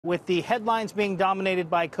With the headlines being dominated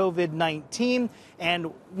by COVID-19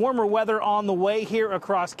 and warmer weather on the way here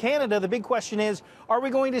across Canada, the big question is, are we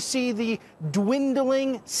going to see the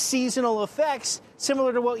dwindling seasonal effects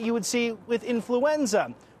similar to what you would see with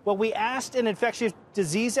influenza? Well, we asked an infectious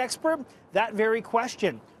disease expert that very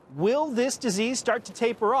question. Will this disease start to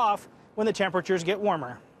taper off when the temperatures get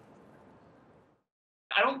warmer?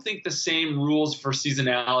 I don't think the same rules for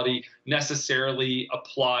seasonality necessarily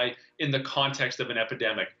apply in the context of an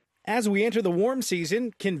epidemic. As we enter the warm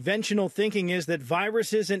season, conventional thinking is that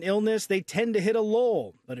viruses and illness, they tend to hit a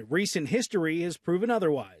lull, but recent history has proven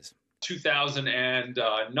otherwise.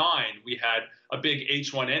 2009, we had a big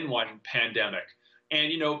H1N1 pandemic. And,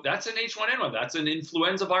 that's an H1N1. That's an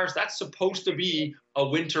influenza virus. That's supposed to be a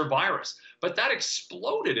winter virus. But that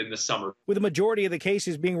exploded in the summer. With the majority of the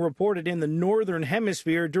cases being reported in the northern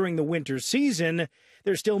hemisphere during the winter season,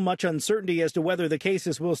 there's still much uncertainty as to whether the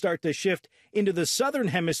cases will start to shift into the southern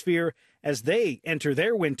hemisphere as they enter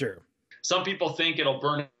their winter. Some people think it'll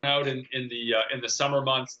burn out in the summer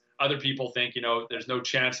months. Other people think, there's no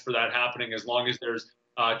chance for that happening as long as there's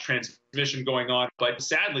transmission going on. But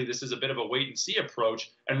sadly, this is a bit of a wait and see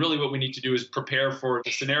approach. And really what we need to do is prepare for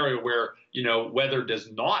the scenario where, weather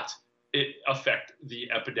does not affect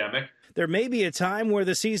the epidemic. There may be a time where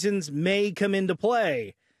the seasons may come into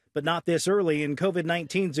play, but not this early in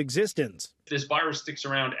COVID-19's existence. If this virus sticks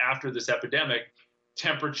around after this epidemic,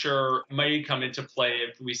 temperature may come into play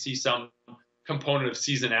if we see some component of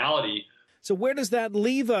seasonality. So where does that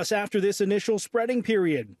leave us after this initial spreading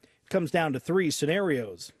period? Comes down to three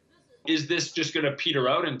scenarios. Is this just going to peter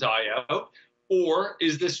out and die out? Or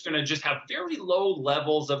is this going to just have very low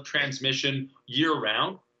levels of transmission year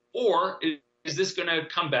round? Or is this going to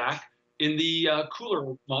come back in the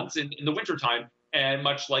cooler months in the wintertime, and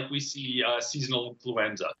much like we see seasonal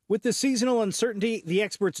influenza? With the seasonal uncertainty, the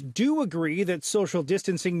experts do agree that social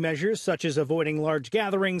distancing measures such as avoiding large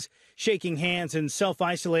gatherings, shaking hands, and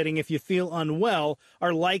self-isolating if you feel unwell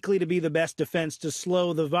are likely to be the best defense to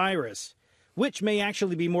slow the virus, which may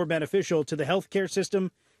actually be more beneficial to the healthcare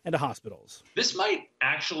system and to hospitals. This might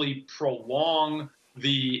actually prolong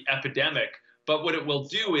the epidemic, but what it will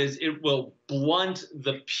do is it will blunt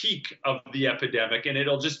the peak of the epidemic, and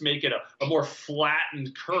it'll just make it a more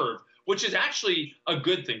flattened curve, which is actually a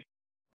good thing.